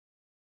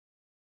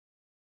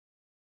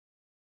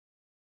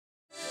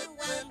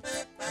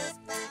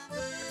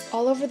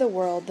All over the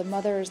world, the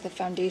mother is the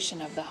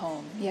foundation of the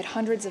home, yet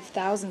hundreds of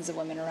thousands of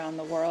women around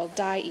the world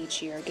die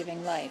each year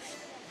giving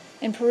life.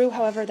 In Peru,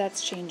 however,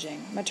 that's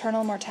changing.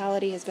 Maternal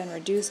mortality has been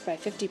reduced by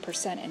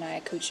 50% in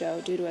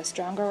Ayacucho due to a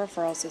stronger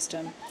referral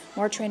system,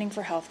 more training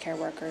for healthcare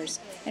workers,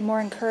 and more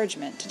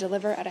encouragement to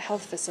deliver at a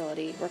health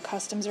facility where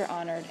customs are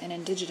honored and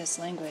indigenous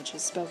language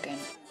is spoken.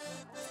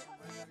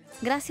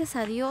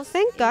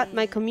 Thank God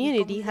my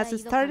community has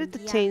started to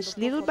change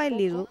little by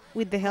little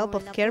with the help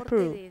of Care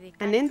Peru,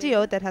 an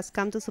NGO that has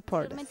come to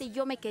support us.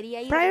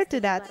 Prior to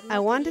that, I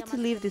wanted to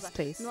leave this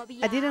place.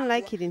 I didn't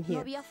like it in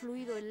here.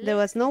 There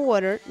was no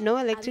water, no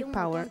electric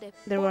power,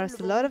 there was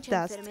a lot of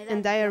dust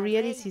and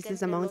diarrhea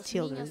diseases among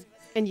children,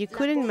 and you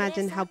couldn't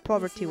imagine how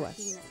poverty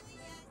was.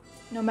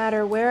 No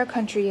matter where a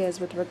country is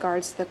with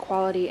regards to the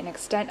quality and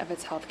extent of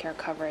its healthcare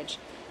coverage,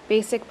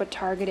 basic but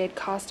targeted,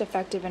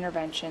 cost-effective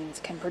interventions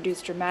can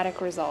produce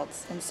dramatic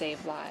results and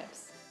save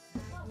lives.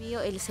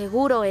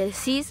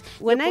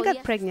 When I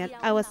got pregnant,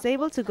 I was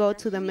able to go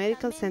to the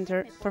medical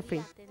center for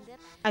free.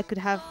 I could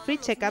have free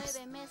checkups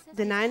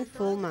the 9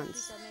 full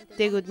months.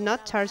 They would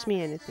not charge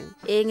me anything.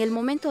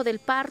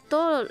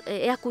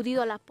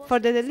 For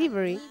the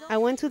delivery, I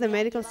went to the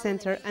medical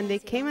center and they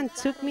came and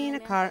took me in a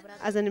car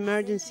as an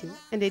emergency,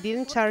 and they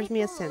didn't charge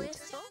me a cent.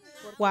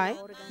 Why?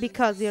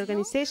 Because the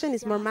organization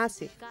is more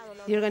massive.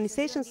 The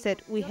organization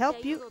said, we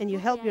help you and you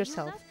help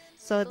yourself,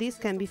 so this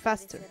can be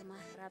faster.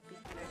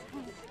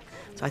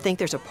 So I think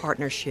there's a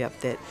partnership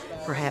that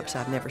perhaps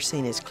I've never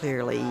seen as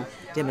clearly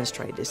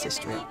demonstrated as this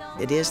trip.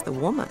 It is the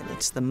woman,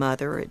 it's the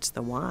mother, it's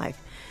the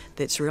wife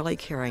that's really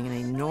carrying an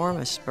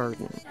enormous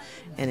burden.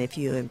 And if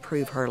you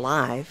improve her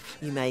life,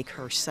 you make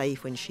her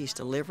safe when she's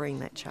delivering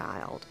that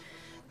child,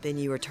 then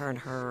you return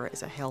her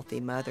as a healthy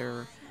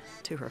mother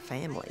to her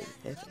family.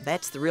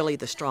 That's really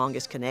the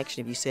strongest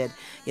connection. If you said,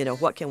 you know,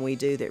 what can we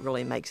do that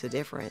really makes a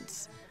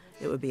difference,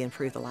 it would be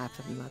improve the life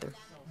of the mother.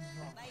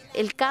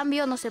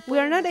 We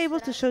are not able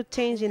to show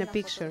change in a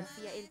picture.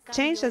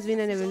 Change has been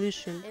an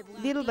evolution,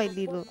 little by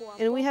little,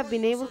 and we have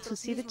been able to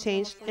see the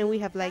change and we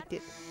have liked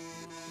it.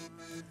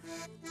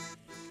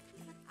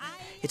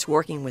 It's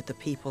working with the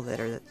people that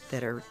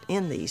are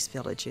in these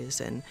villages,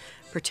 and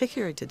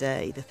particularly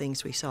today, the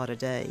things we saw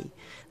today,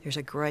 there's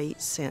a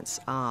great sense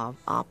of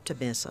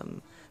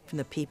optimism from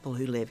the people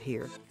who live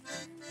here.